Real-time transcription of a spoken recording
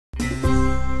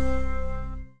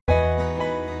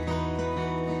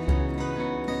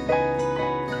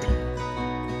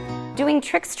Doing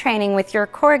tricks training with your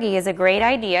Corgi is a great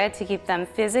idea to keep them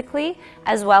physically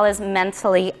as well as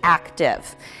mentally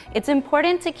active. It's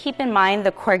important to keep in mind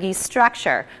the Corgi's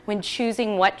structure when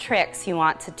choosing what tricks you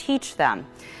want to teach them.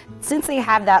 Since they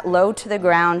have that low to the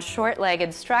ground,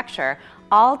 short-legged structure,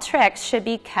 all tricks should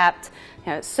be kept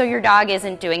so your dog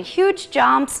isn't doing huge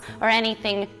jumps or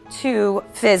anything too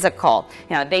physical.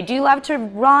 They do love to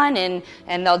run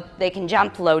and they can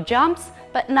jump low jumps,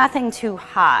 but nothing too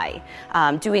high.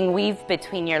 Doing weave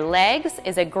between your legs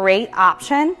is a great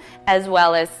option, as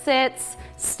well as sits,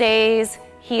 stays,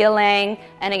 heeling,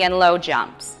 and again, low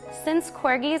jumps. Since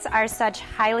Corgis are such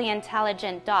highly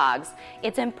intelligent dogs,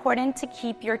 it's important to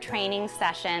keep your training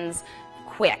sessions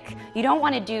quick. You don't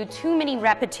want to do too many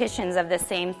repetitions of the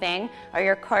same thing, or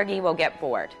your Corgi will get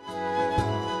bored.